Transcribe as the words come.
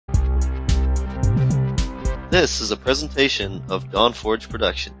This is a presentation of Dawnforge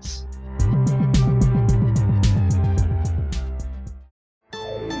Productions.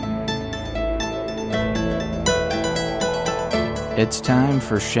 It's time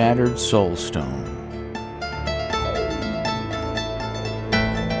for Shattered Soulstone,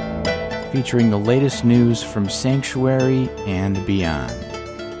 featuring the latest news from Sanctuary and beyond.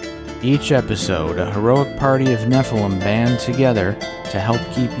 Each episode, a heroic party of Nephilim band together to help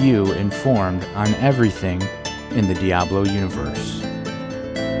keep you informed on everything in the Diablo universe.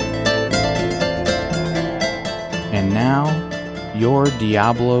 And now, your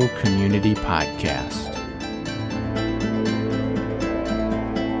Diablo Community Podcast.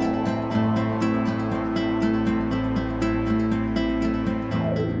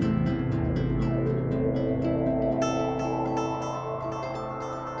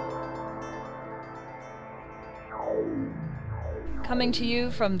 Coming to you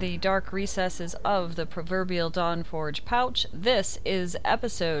from the dark recesses of the proverbial Dawnforge pouch, this is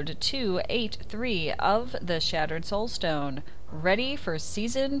episode 283 of the Shattered Soulstone, ready for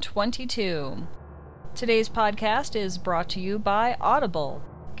season 22. Today's podcast is brought to you by Audible.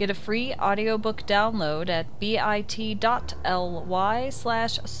 Get a free audiobook download at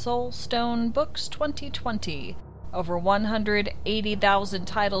bit.ly/soulstonebooks2020. Over 180,000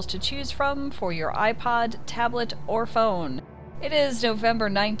 titles to choose from for your iPod, tablet, or phone. It is November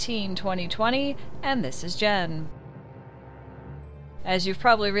 19, 2020, and this is Jen. As you've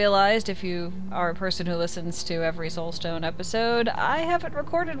probably realized if you are a person who listens to every Soulstone episode, I haven't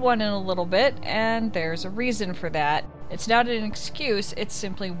recorded one in a little bit, and there's a reason for that. It's not an excuse, it's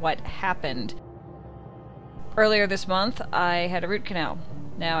simply what happened. Earlier this month, I had a root canal.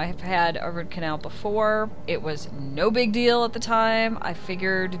 Now, I have had a root canal before. It was no big deal at the time. I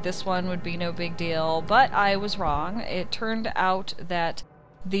figured this one would be no big deal, but I was wrong. It turned out that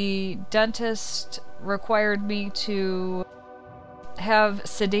the dentist required me to have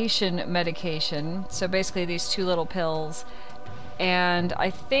sedation medication, so basically these two little pills, and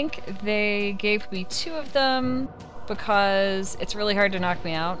I think they gave me two of them because it's really hard to knock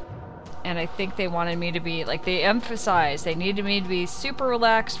me out. And I think they wanted me to be, like, they emphasized they needed me to be super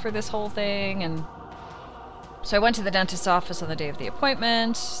relaxed for this whole thing. And so I went to the dentist's office on the day of the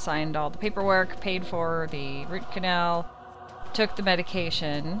appointment, signed all the paperwork, paid for the root canal, took the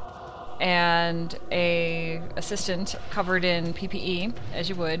medication, and a assistant covered in PPE, as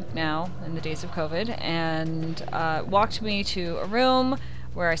you would now in the days of COVID, and walked me to a room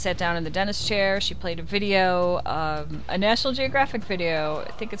where I sat down in the dentist chair. She played a video, a National Geographic video.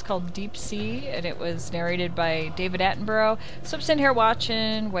 I think it's called Deep Sea, and it was narrated by David Attenborough. So I'm sitting here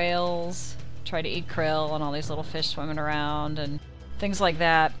watching whales try to eat krill and all these little fish swimming around and things like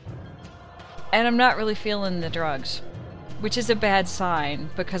that. And I'm not really feeling the drugs, which is a bad sign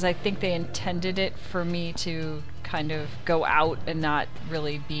because I think they intended it for me to kind of go out and not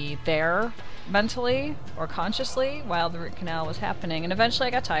really be there mentally or consciously while the root canal was happening, and eventually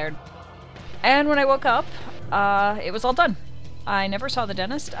I got tired. And when I woke up, it was all done. I never saw the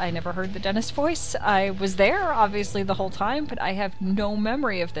dentist. I never heard the dentist's voice. I was there, obviously, the whole time, but I have no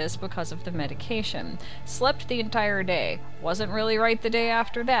memory of this because of the medication. Slept the entire day. Wasn't really right the day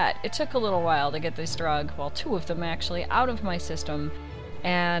after that. It took a little while to get this drug, well, two of them actually, out of my system,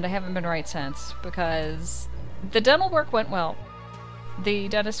 and I haven't been right since because the dental work went well. The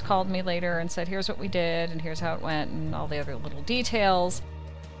dentist called me later and said, here's what we did, and here's how it went, and all the other little details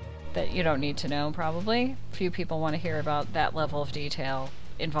that you don't need to know, probably. Few people want to hear about that level of detail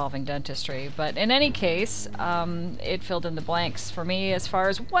involving dentistry. But in any case, it filled in the blanks for me as far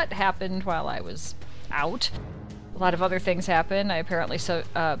as what happened while I was out. A lot of other things happened. I apparently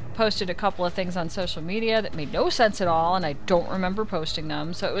posted a couple of things on social media that made no sense at all, and I don't remember posting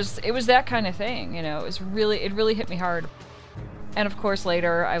them. So it was that kind of thing, you know. It really hit me hard. And of course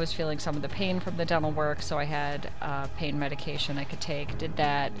later I was feeling some of the pain from the dental work, so I had pain medication I could take, did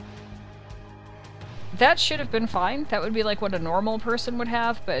that. That should have been fine. That would be like what a normal person would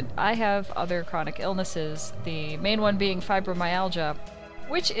have, but I have other chronic illnesses, the main one being fibromyalgia,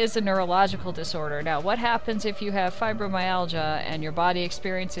 which is a neurological disorder. Now, what happens if you have fibromyalgia and your body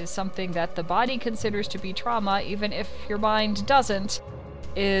experiences something that the body considers to be trauma, even if your mind doesn't,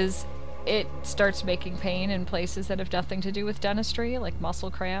 is it starts making pain in places that have nothing to do with dentistry, like muscle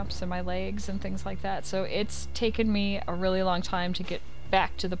cramps in my legs and things like that. So it's taken me a really long time to get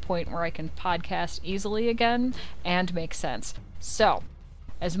back to the point where I can podcast easily again and make sense. So,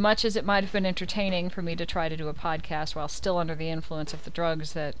 as much as it might have been entertaining for me to try to do a podcast while still under the influence of the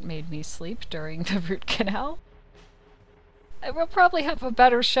drugs that made me sleep during the root canal, I will probably have a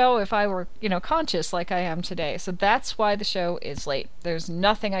better show if I were, conscious like I am today. So that's why the show is late. There's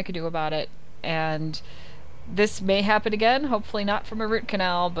nothing I could do about it. And This may happen again, hopefully not from a root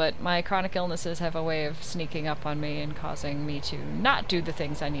canal, but my chronic illnesses have a way of sneaking up on me and causing me to not do the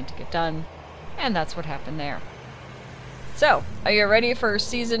things I need to get done, and that's what happened there. So, are you ready for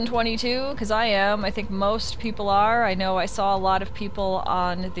Season 22? Because I am. I think most people are. I know I saw a lot of people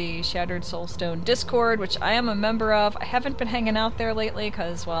on the Shattered Soulstone Discord, which I am a member of. I haven't been hanging out there lately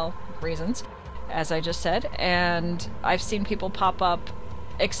because, well, reasons, as I just said, and I've seen people pop up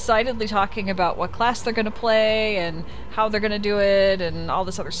excitedly talking about what class they're going to play and how they're going to do it and all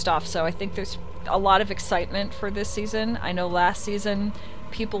this other stuff. So I think there's a lot of excitement for this season. I know last season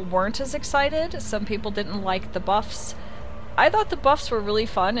people weren't as excited. Some people didn't like the buffs. I thought the buffs were really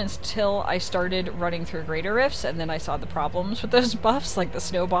fun until I started running through Greater Rifts, and then I saw the problems with those buffs, like the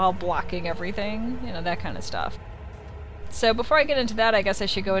snowball blocking everything, you know, that kind of stuff. So before I get into that, I guess I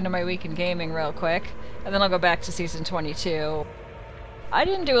should go into my week in gaming real quick, and then I'll go back to Season 22. I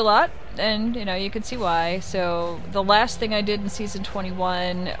didn't do a lot, and, you know, you can see why. So, the last thing I did in Season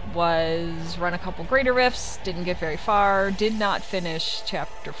 21 was run a couple Greater Rifts, didn't get very far, did not finish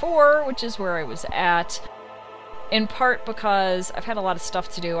Chapter 4, which is where I was at, in part because I've had a lot of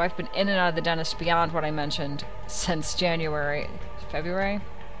stuff to do. I've been in and out of the dentist beyond what I mentioned since January. February?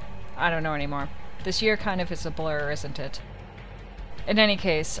 I don't know anymore. This year kind of is a blur, isn't it? In any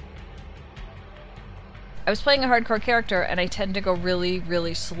case, I was playing a hardcore character, and I tend to go really,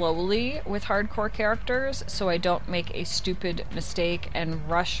 really slowly with hardcore characters, so I don't make a stupid mistake and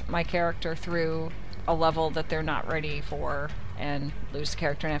rush my character through a level that they're not ready for, and lose the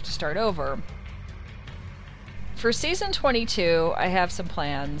character and have to start over. For Season 22, I have some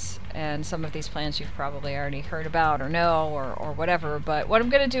plans, and some of these plans you've probably already heard about or know or whatever, but what I'm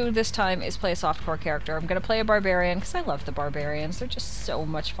going to do this time is play a softcore character. I'm going to play a barbarian, because I love the barbarians. They're just so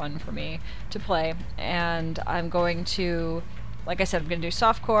much fun for me to play, and I'm going to, like I said, I'm going to do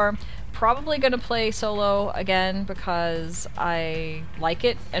softcore. Probably going to play solo again, because I like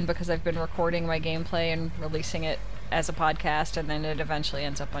it, and because I've been recording my gameplay and releasing it as a podcast, and then it eventually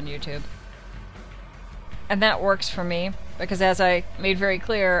ends up on YouTube. And that works for me, because as I made very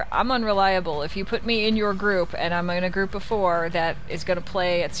clear, I'm unreliable. If you put me in your group, and I'm in a group of 4 that is going to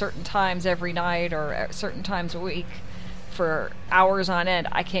play at certain times every night, or at certain times a week, for hours on end,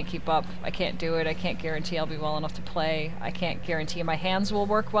 I can't keep up. I can't do it. I can't guarantee I'll be well enough to play. I can't guarantee my hands will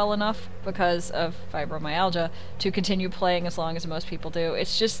work well enough, because of fibromyalgia, to continue playing as long as most people do.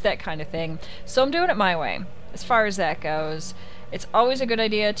 It's just that kind of thing. So I'm doing it my way, as far as that goes. It's always a good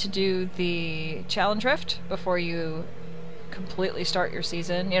idea to do the challenge rift before you completely start your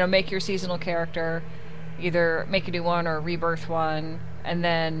season. You know, make your seasonal character, either make a new one or rebirth one, and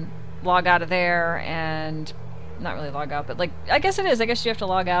then log out of there and, not really log out, but like, I guess it is. I guess you have to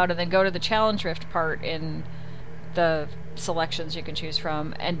log out and then go to the challenge rift part in the selections you can choose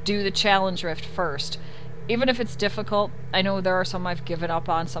from and do the challenge rift first. Even if it's difficult, I know there are some I've given up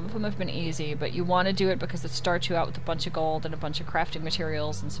on, some of them have been easy, but you want to do it because it starts you out with a bunch of gold and a bunch of crafting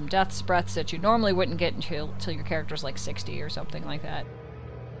materials and some death breaths that you normally wouldn't get until your character's like 60 or something like that.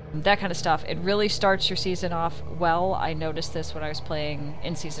 That kind of stuff. It really starts your season off well. I noticed this when I was playing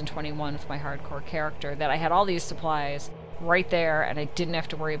in Season 21 with my hardcore character, that I had all these supplies right there, and I didn't have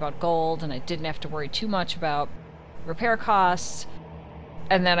to worry about gold, and I didn't have to worry too much about repair costs.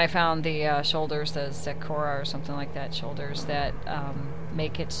 And then I found the shoulders, the Zekora or something like that, shoulders that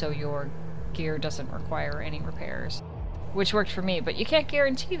make it so your gear doesn't require any repairs, which worked for me, but you can't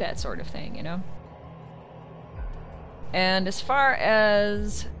guarantee that sort of thing, you know? And as far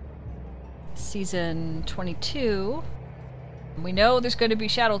as Season 22, we know there's going to be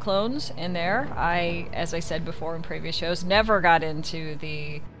shadow clones in there. I, as I said before in previous shows, never got into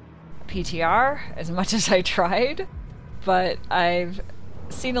the PTR as much as I tried, but I've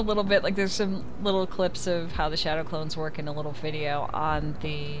seen a little bit, like there's some little clips of how the shadow clones work in a little video on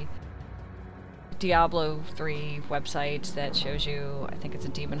the Diablo 3 website that shows you, I think it's a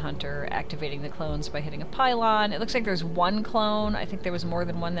demon hunter, activating the clones by hitting a pylon. It looks like there's one clone. I think there was more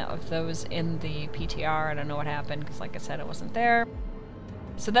than one of those in the PTR. I don't know what happened, because like I said, it wasn't there.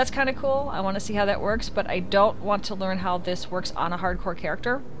 So that's kind of cool. I want to see how that works, but I don't want to learn how this works on a hardcore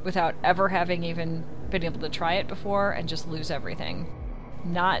character without ever having even been able to try it before and just lose everything.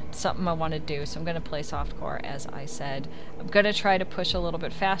 Not something I want to do, so I'm going to play softcore, as I said. I'm going to try to push a little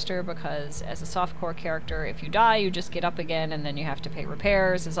bit faster, because as a softcore character, if you die, you just get up again, and then you have to pay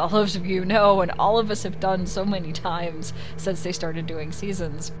repairs, as all of you know, and all of us have done so many times since they started doing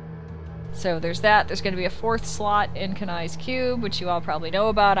seasons. So there's that. There's going to be a 4th slot in Kanai's Cube, which you all probably know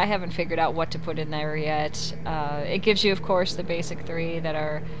about. I haven't figured out what to put in there yet. It gives you, of course, the basic 3 that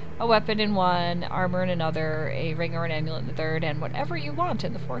are a weapon in 1, armor in another, a ring or an amulet in the 3rd, and whatever you want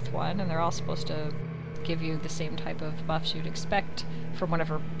in the 4th one, and they're all supposed to give you the same type of buffs you'd expect from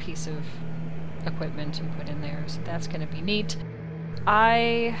whatever piece of equipment you put in there. So that's going to be neat.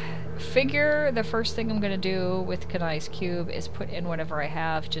 I figure the first thing I'm going to do with Kanai's Cube is put in whatever I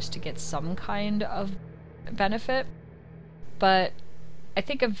have just to get some kind of benefit. But I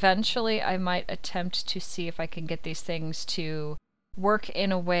think eventually I might attempt to see if I can get these things to work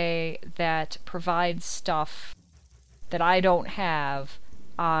in a way that provides stuff that I don't have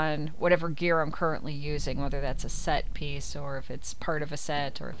on whatever gear I'm currently using, whether that's a set piece or if it's part of a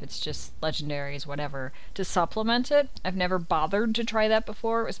set or if it's just legendaries, whatever, to supplement it. I've never bothered to try that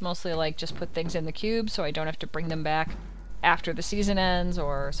before. It was mostly like just put things in the cube so I don't have to bring them back after the season ends,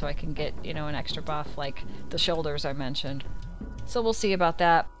 or so I can get, an extra buff like the shoulders I mentioned. So we'll see about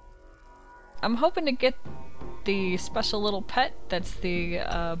that. I'm hoping to get the special little pet that's the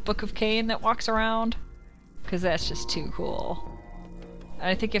Book of Cain that walks around, because that's just too cool. And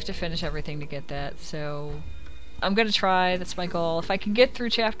I think you have to finish everything to get that, so I'm gonna try. That's my goal. If I can get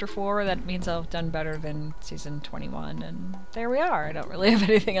through Chapter 4, that means I'll have done better than Season 21, and there we are. I don't really have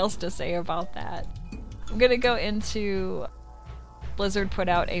anything else to say about that. I'm gonna go into... Blizzard put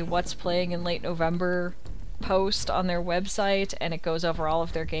out a What's Playing in Late November post on their website, and it goes over all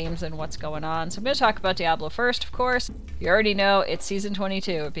of their games and what's going on. So I'm going to talk about Diablo first, of course. You already know it's Season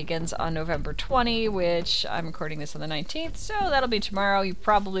 22. It begins on November 20, which I'm recording this on the 19th, so that'll be tomorrow. You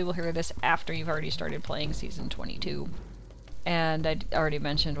probably will hear this after you've already started playing Season 22. And I already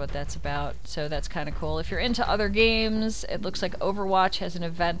mentioned what that's about, so that's kind of cool. If you're into other games, it looks like Overwatch has an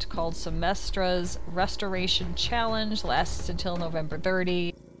event called Semestra's Restoration Challenge, lasts until November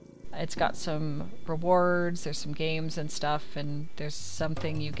 30. It's got some rewards, there's some games and stuff, and there's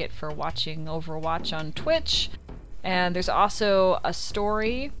something you get for watching Overwatch on Twitch. And there's also a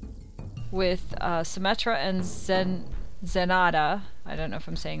story with Symmetra and Zenata. I don't know if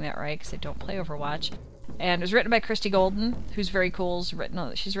I'm saying that right, because I don't play Overwatch. And it was written by Christy Golden, who's very cool.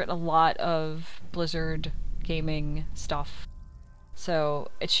 She's written a lot of Blizzard gaming stuff. So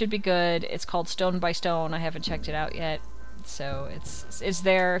it should be good. It's called Stone by Stone. I haven't checked it out yet. So it's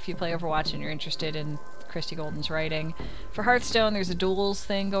there if you play Overwatch and you're interested in Christy Golden's writing. For Hearthstone, there's a duels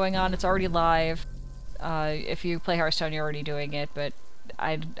thing going on. It's already live. If you play Hearthstone, you're already doing it, but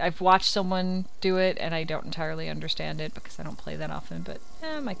I've watched someone do it, and I don't entirely understand it because I don't play that often, but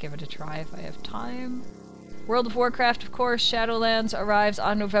I might give it a try if I have time. World of Warcraft, of course, Shadowlands arrives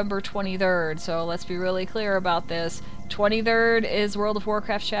on November 23rd, so let's be really clear about this. 23rd is World of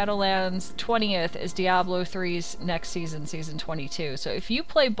Warcraft Shadowlands, 20th is Diablo 3's next season, Season 22. So if you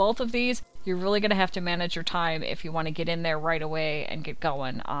play both of these, you're really going to have to manage your time if you want to get in there right away and get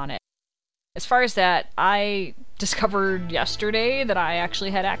going on it. As far as that, I discovered yesterday that I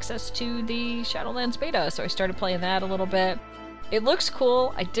actually had access to the Shadowlands beta, so I started playing that a little bit. It looks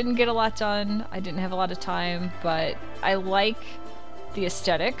cool. I didn't get a lot done. I didn't have a lot of time, but I like the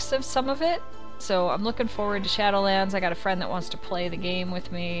aesthetics of some of it. So I'm looking forward to Shadowlands. I got a friend that wants to play the game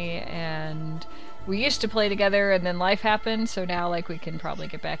with me, and we used to play together, and then life happened, so now we can probably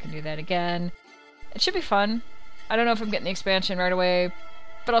get back and do that again. It should be fun. I don't know if I'm getting the expansion right away,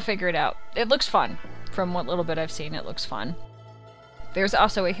 but I'll figure it out. It looks fun. From what little bit I've seen, it looks fun. There's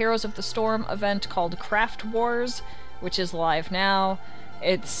also a Heroes of the Storm event called Craft Wars, which is live now.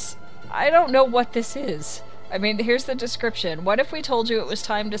 I don't know what this is. I mean, here's the description. What if we told you it was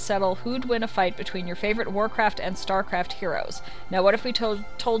time to settle who'd win a fight between your favorite Warcraft and Starcraft heroes? Now what if we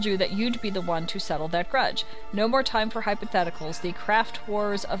told you that you'd be the one to settle that grudge? No more time for hypotheticals. The Craft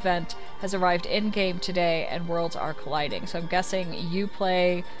Wars event has arrived in-game today, and worlds are colliding. So I'm guessing you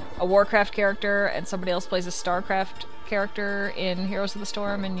play a Warcraft character, and somebody else plays a Starcraft character in Heroes of the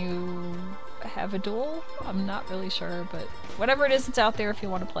Storm, and you have a duel? I'm not really sure, but whatever it is, it's out there if you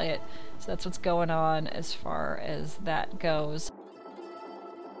want to play it. So that's what's going on as far as that goes.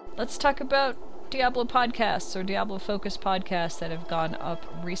 Let's talk about Diablo podcasts or Diablo focused podcasts that have gone up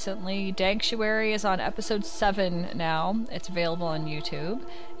recently. Danktuary is on episode 7 now. It's available on YouTube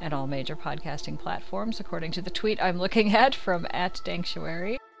and all major podcasting platforms, according to the tweet I'm looking at from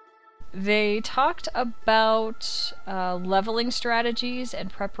 @Danktuary. They talked about leveling strategies and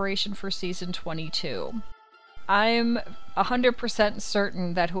preparation for Season 22. I'm 100%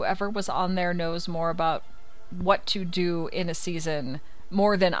 certain that whoever was on there knows more about what to do in a season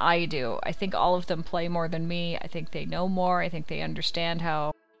more than I do. I think all of them play more than me. I think they know more. I think they understand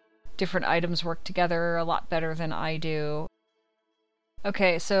how different items work together a lot better than I do.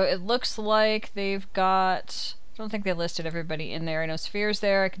 Okay, so it looks like they've got... I don't think they listed everybody in there. I know Sphere's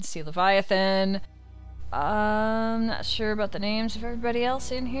there. I can see Leviathan. I'm not sure about the names of everybody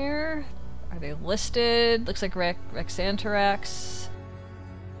else in here. Are they listed? Looks like Rexantarax.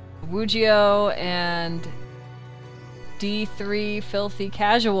 Wujio and D3 Filthy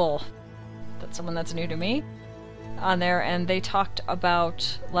Casual. That's someone that's new to me on there, and they talked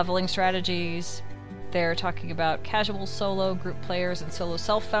about leveling strategies. They're talking about casual solo group players and solo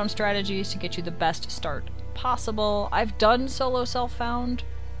self-found strategies to get you the best start possible. I've done solo self-found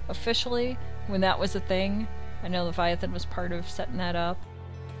officially when that was a thing. I know Leviathan was part of setting that up,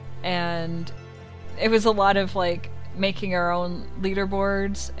 and it was a lot of like making our own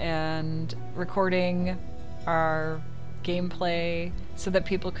leaderboards and recording our gameplay so that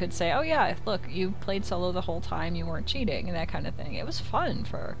people could say, oh yeah, look, you played solo the whole time, you weren't cheating, and that kind of thing. It was fun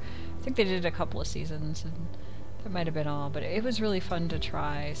I think they did a couple of seasons, and that might have been all, but it was really fun to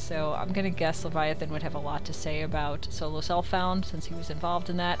try. So I'm gonna guess Leviathan would have a lot to say about solo self-found since he was involved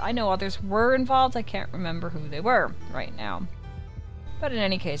in that. I know others were involved, I can't remember who they were right now. But in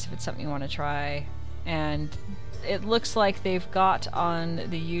any case, if it's something you want to try, and it looks like they've got on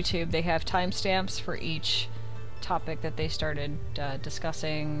the YouTube, they have timestamps for each topic that they started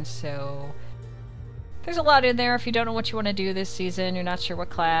discussing, so there's a lot in there. If you don't know what you want to do this season, you're not sure what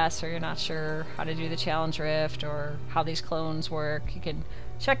class, or you're not sure how to do the challenge rift, or how these clones work, you can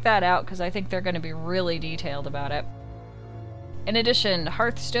check that out, because I think they're going to be really detailed about it. In addition,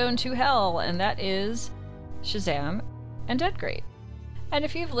 Hearthstone to Hell, and that is Shazam and Dead Great. And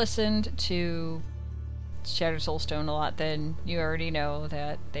if you've listened to Shattered Soulstone a lot, then you already know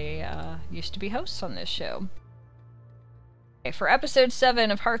that they used to be hosts on this show. For episode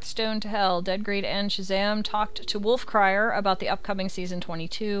 7 of Hearthstone to Hell, Dead Great and Shazam talked to Wolfcrier about the upcoming Season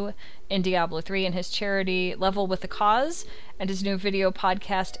 22 in Diablo 3 and his charity Level with the Cause and his new video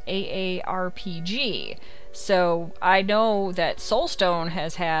podcast AARPG. So I know that Soulstone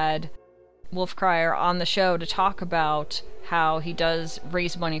has had Wolfcrier on the show to talk about how he does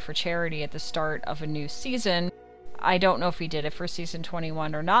raise money for charity at the start of a new season. I don't know if he did it for Season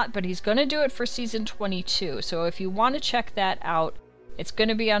 21 or not, but he's going to do it for Season 22. So if you want to check that out, it's going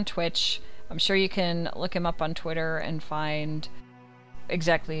to be on Twitch. I'm sure you can look him up on Twitter and find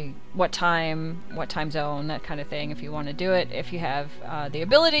exactly what time zone, that kind of thing, if you want to do it. If you have the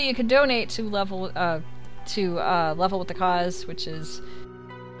ability, you can donate to Level with the Cause, which is...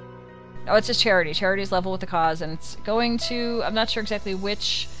 Oh, it's his charity. Charity's Level with the Cause, and it's going to... I'm not sure exactly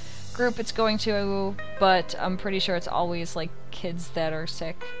which group it's going to, but I'm pretty sure it's always like kids that are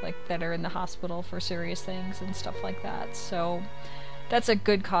sick, like that are in the hospital for serious things and stuff like that. So that's a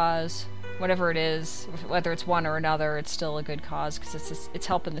good cause, whatever it is, whether it's one or another. It's still a good cause because it's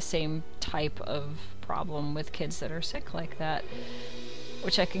helping the same type of problem with kids that are sick like that,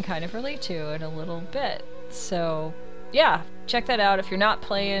 which I can kind of relate to in a little bit. So yeah, check that out if you're not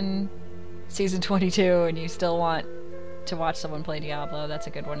playing Season 22 and you still want to watch someone play Diablo. That's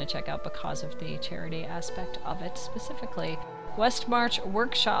a good one to check out because of the charity aspect of it specifically. Westmarch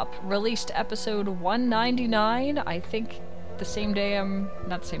Workshop released episode 199, I think the same day,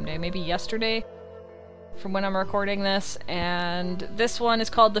 not the same day, maybe yesterday from when I'm recording this, and this one is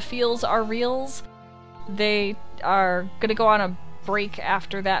called The Feels Are Reals. They are gonna go on a break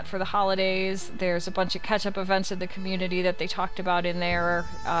after that for the holidays. There's a bunch of catch-up events in the community that they talked about in there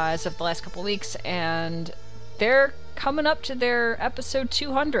as of the last couple weeks, and they're coming up to their episode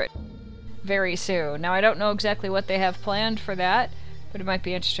 200 very soon. Now, I don't know exactly what they have planned for that, but it might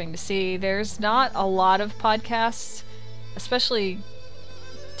be interesting to see. There's not a lot of podcasts, especially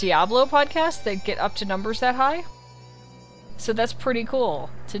Diablo podcasts, that get up to numbers that high. So that's pretty cool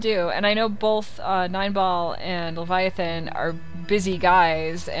to do. And I know both Nineball and Leviathan are busy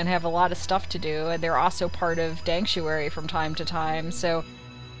guys and have a lot of stuff to do, and they're also part of Danktuary from time to time. So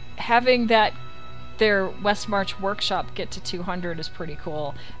having that their Westmarch Workshop get to 200 is pretty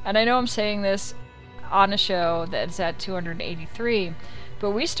cool. And I know I'm saying this on a show that's at 283, but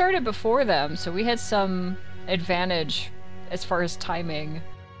we started before them, so we had some advantage as far as timing,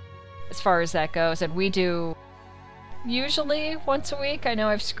 as far as that goes. And we do usually once a week. I know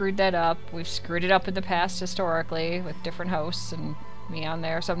I've screwed that up. We've screwed it up in the past historically with different hosts and me on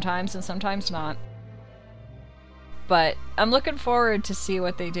there sometimes and sometimes not. But I'm looking forward to see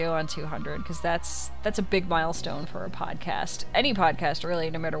what they do on 200, because that's a big milestone for a podcast. Any podcast, really,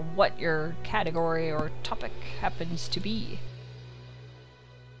 no matter what your category or topic happens to be.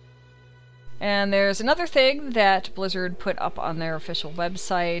 And there's another thing that Blizzard put up on their official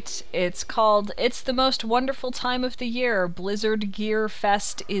website. It's called It's the Most Wonderful Time of the Year, Blizzard Gear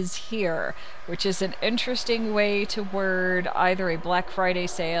Fest is Here, which is an interesting way to word either a Black Friday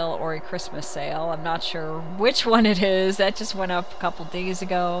sale or a Christmas sale. I'm not sure which one it is. That just went up a couple days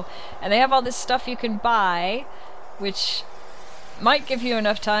ago. And they have all this stuff you can buy, which might give you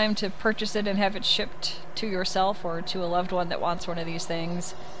enough time to purchase it and have it shipped to yourself or to a loved one that wants one of these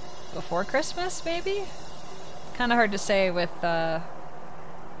things before Christmas, maybe? Kind of hard to say with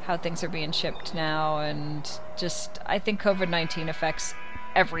how things are being shipped now, and just, I think COVID-19 affects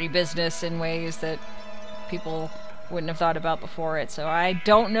every business in ways that people wouldn't have thought about before it. So I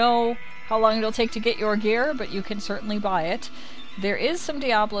don't know how long it'll take to get your gear, but you can certainly buy it. There is some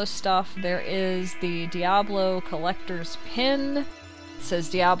Diablo stuff. There is the Diablo Collector's Pin. It says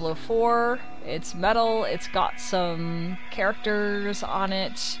Diablo 4. It's metal. It's got some characters on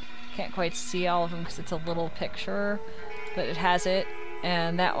it. Can't quite see all of them because it's a little picture, but it has it.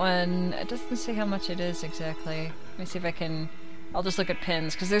 And that one, it doesn't say how much it is exactly. Let me see if I can... I'll just look at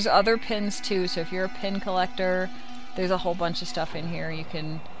pins, because there's other pins too, so if you're a pin collector, there's a whole bunch of stuff in here you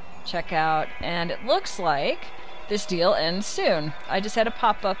can check out. And it looks like this deal ends soon. I just had a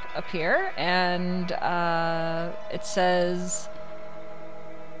pop-up appear, and it says...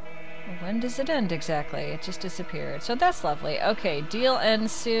 When does it end exactly? It just disappeared. So that's lovely. Okay, deal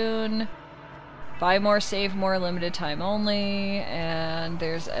ends soon. Buy more, save more, limited time only. And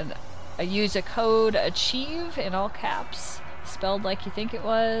there's a use a code ACHIEVE in all caps, spelled like you think it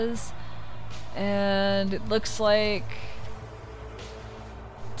was. And it looks like...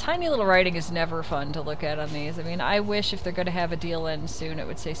 Tiny little writing is never fun to look at on these. I mean, I wish if they're going to have a deal end soon, it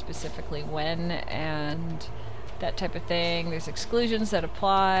would say specifically when and that type of thing. There's exclusions that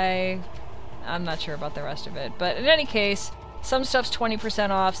apply. I'm not sure about the rest of it. But in any case, some stuff's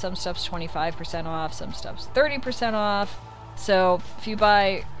 20% off, some stuff's 25% off, some stuff's 30% off. So if you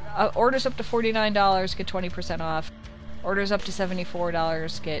buy orders up to $49, get 20% off. Orders up to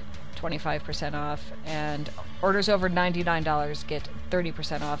 $74 get 25% off, and orders over $99 get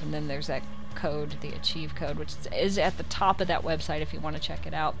 30% off, and then there's that code, the Achieve code, which is at the top of that website if you want to check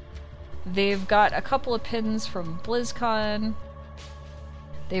it out. They've got a couple of pins from BlizzCon.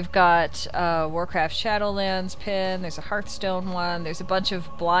 They've got Warcraft Shadowlands pin, there's a Hearthstone one, there's a bunch of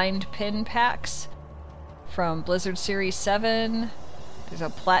blind pin packs from Blizzard Series 7. There's a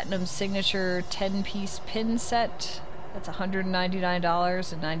Platinum Signature 10-piece pin set. That's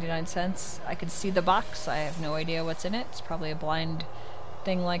 $199.99. I can see the box. I have no idea what's in it. It's probably a blind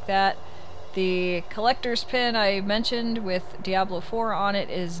thing like that. The collector's pin I mentioned with Diablo 4 on it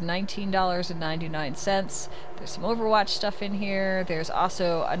is $19.99. There's some Overwatch stuff in here. There's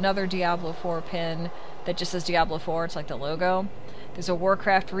also another Diablo 4 pin that just says Diablo 4. It's like the logo. There's a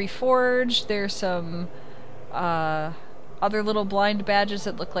Warcraft Reforged. There's some other little blind badges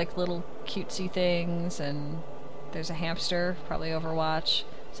that look like little cutesy things, and there's a hamster, probably Overwatch.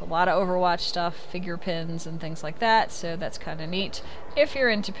 There's a lot of Overwatch stuff, figure pins and things like that, so that's kind of neat. If you're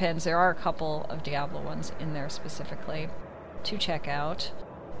into pins, there are a couple of Diablo ones in there specifically to check out.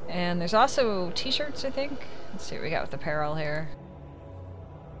 And there's also t-shirts, I think. Let's see what we got with apparel here.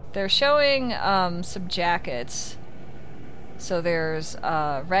 They're showing some jackets. So there's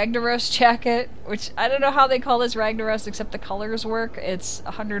a Ragnaros jacket, which I don't know how they call this Ragnaros except the colors work. It's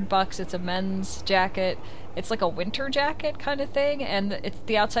 $100. It's a men's jacket. It's like a winter jacket kind of thing, and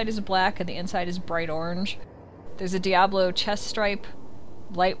the outside is black and the inside is bright orange. There's a Diablo chest stripe,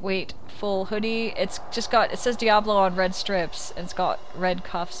 lightweight full hoodie. It says Diablo on red strips, and it's got red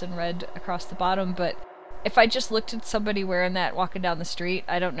cuffs and red across the bottom, but if I just looked at somebody wearing that walking down the street,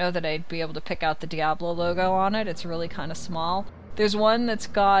 I don't know that I'd be able to pick out the Diablo logo on it. It's really kind of small. There's one that's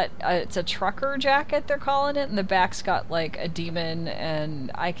got, it's a trucker jacket, they're calling it, and the back's got like a demon, and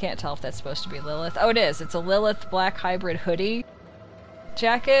I can't tell if that's supposed to be Lilith. Oh, it is. It's a Lilith black hybrid hoodie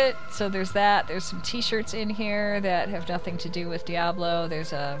jacket. So there's that. There's some t-shirts in here that have nothing to do with Diablo.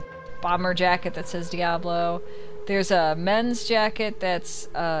 There's a bomber jacket that says Diablo. There's a men's jacket that's,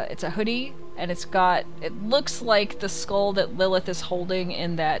 it's a hoodie, and it looks like the skull that Lilith is holding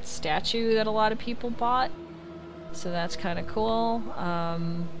in that statue that a lot of people bought. So that's kind of cool.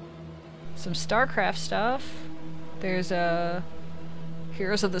 Some StarCraft stuff. There's a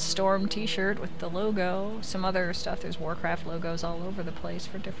Heroes of the Storm t-shirt with the logo. Some other stuff. There's Warcraft logos all over the place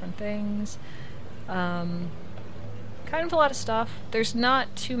for different things. Kind of a lot of stuff. There's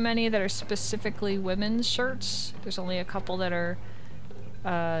not too many that are specifically women's shirts. There's only a couple that are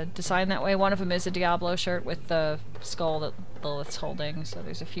designed that way. One of them is a Diablo shirt with the skull that Lilith's holding, so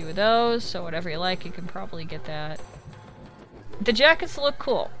there's a few of those, so whatever you like, you can probably get that. The jackets look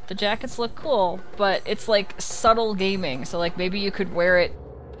cool. But it's like subtle gaming, so like maybe you could wear it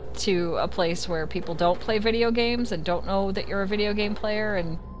to a place where people don't play video games and don't know that you're a video game player,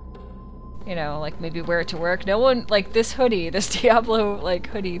 and you know, like maybe wear it to work. No one, like this hoodie, this Diablo like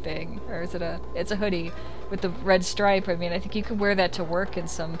hoodie thing, or is it it's a hoodie with the red stripe. I mean, I think you could wear that to work in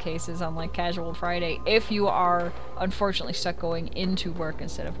some cases on like Casual Friday if you are unfortunately stuck going into work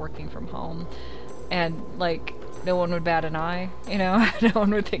instead of working from home. and, like, no one would bat an eye, you know? No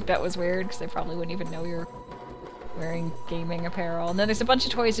one would think that was weird, because they probably wouldn't even know you're wearing gaming apparel. And then there's a bunch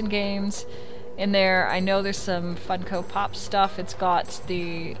of toys and games in there. I know there's some Funko Pop stuff. It's got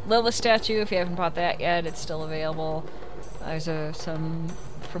the Lilith statue. If you haven't bought that yet, it's still available. There's some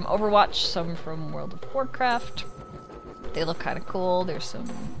from Overwatch, some from World of Warcraft. They look kind of cool. There's some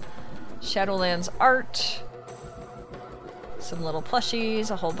Shadowlands art, some little plushies,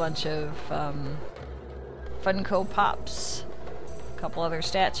 a whole bunch of Funko Pops, a couple other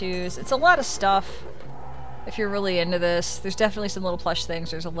statues. It's a lot of stuff if you're really into this. There's definitely some little plush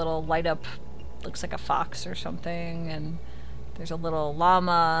things. There's a little light up, looks like a fox or something, and there's a little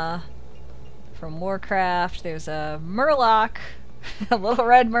llama from Warcraft. There's a Murloc, a little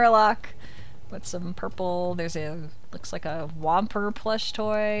red Murloc with some purple. There's looks like a Whomper plush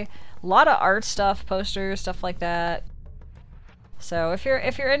toy. A lot of art stuff, posters, stuff like that. So if you're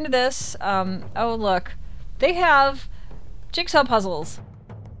into this, oh look, they have jigsaw puzzles.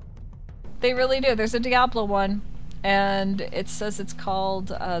 They really do. There's a Diablo one, and it says it's called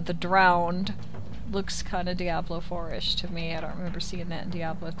The Drowned. Looks kind of Diablo 4-ish to me. I don't remember seeing that in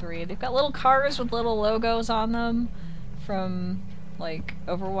Diablo 3. They've got little cars with little logos on them from, like,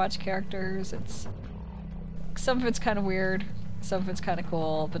 Overwatch characters. Some of it's kind of weird, some of it's kind of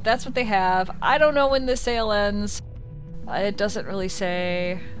cool, but that's what they have. I don't know when the sale ends. It doesn't really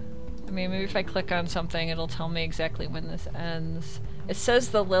say. I mean, maybe if I click on something, it'll tell me exactly when this ends. It says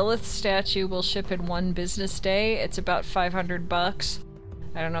the Lilith statue will ship in 1 business day. It's about $500.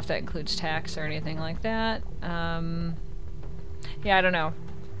 I don't know if that includes tax or anything like that. Yeah, I don't know.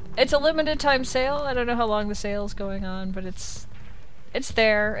 It's a limited time sale. I don't know how long the sale's going on, but it's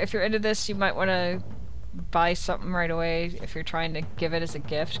there. If you're into this, you might want to buy something right away if you're trying to give it as a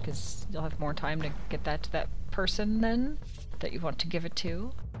gift, because you'll have more time to get that to that person then that you want to give it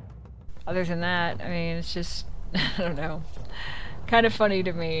to. Other than that, I mean, it's just, I don't know, kind of funny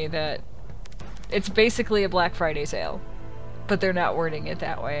to me that it's basically a Black Friday sale, but they're not wording it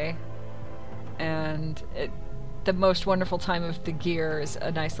that way. And the most wonderful time of the year is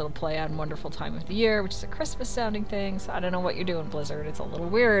a nice little play on wonderful time of the year, which is a Christmas sounding thing. So I don't know what you're doing, Blizzard. It's a little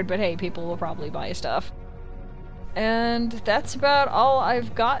weird, but hey, people will probably buy stuff. And that's about all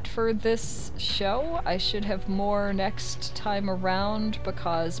I've got for this show. I should have more next time around,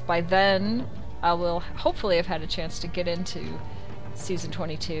 because by then I will hopefully have had a chance to get into Season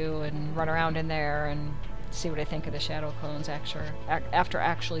 22 and run around in there and see what I think of the Shadow Clones after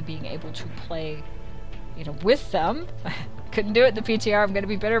actually being able to play, you know, with them. Couldn't do it in the PTR. I'm going to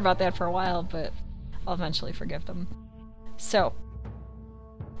be bitter about that for a while, but I'll eventually forgive them. So,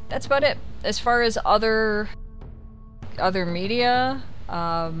 that's about it. As far as other media,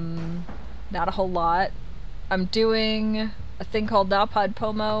 not a whole lot. I'm doing a thing called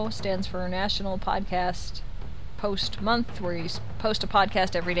NaPodPoMo, stands for National Podcast Post Month, where you post a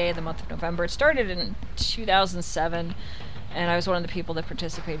podcast every day in the month of November. It started in 2007, and I was one of the people that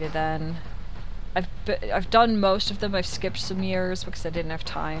participated then. I've done most of them. I've skipped some years because I didn't have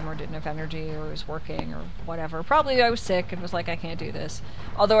time or didn't have energy or was working or whatever. Probably I was sick and was like, I can't do this.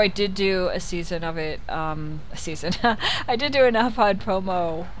 Although I did do a season of it, I did do a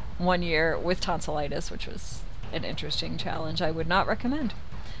NaPodPoMo one year with tonsillitis, which was an interesting challenge I would not recommend.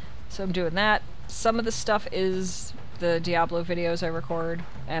 So I'm doing that. Some of the stuff is the Diablo videos I record,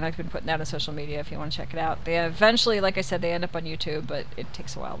 and I've been putting that on social media if you want to check it out. They eventually, like I said, they end up on YouTube, but it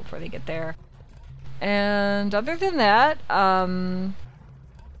takes a while before they get there. And other than that, not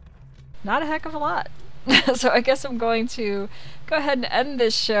a heck of a lot. So I guess I'm going to go ahead and end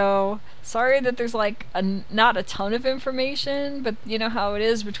this show. Sorry that there's like not a ton of information, but you know how it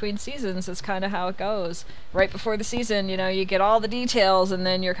is between seasons. It's kind of how it goes. Right before the season, you know, you get all the details, and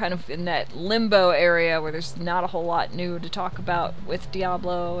then you're kind of in that limbo area where there's not a whole lot new to talk about with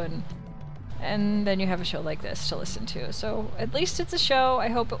Diablo, and then you have a show like this to listen to. So at least it's a show. I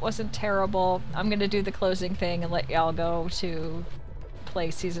hope it wasn't terrible. I'm going to do the closing thing and let y'all go to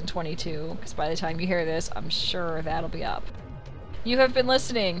play Season 22, because by the time you hear this, I'm sure that'll be up. You have been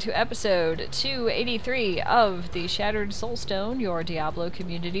listening to episode 283 of the Shattered Soulstone, your Diablo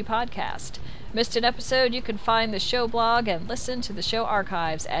community podcast. Missed an episode? You can find the show blog and listen to the show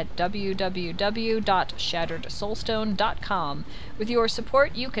archives at www.shatteredsoulstone.com. With your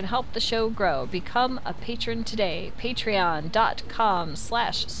support, you can help the show grow. Become a patron today.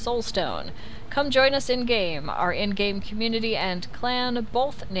 Patreon.com/Soulstone. Come join us in-game. Our in-game community and clan,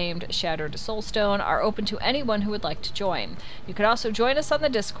 both named Shattered Soulstone, are open to anyone who would like to join. You can also join us on the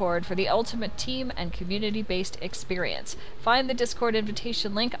Discord for the ultimate team and community-based experience. Find the Discord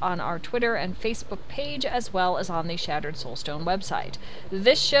invitation link on our Twitter and Facebook page, as well as on the Shattered Soulstone website.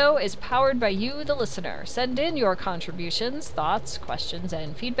 This show is powered by you, the listener. Send in your contributions, thoughts, questions,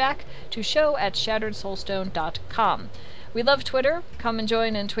 and feedback to show@shatteredsoulstone.com. We love Twitter. Come and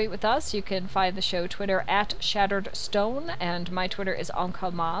join and tweet with us. You can find the show Twitter @ShatteredStone, and my Twitter is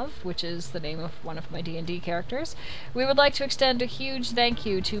Ankamav, which is the name of one of my D&D characters. We would like to extend a huge thank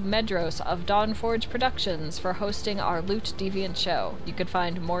you to Medros of Dawnforge Productions for hosting our Loot Deviant show. You can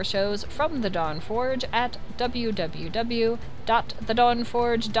find more shows from the Dawnforge at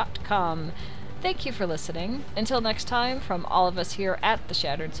www.thedawnforge.com. Thank you for listening. Until next time, from all of us here at the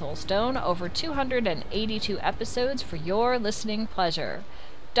Shattered Soulstone, over 282 episodes for your listening pleasure.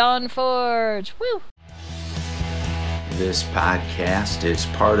 Dawnforge! Woo! This podcast is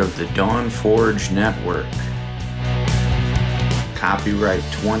part of the Dawnforge Network. Copyright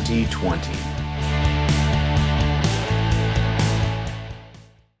 2020.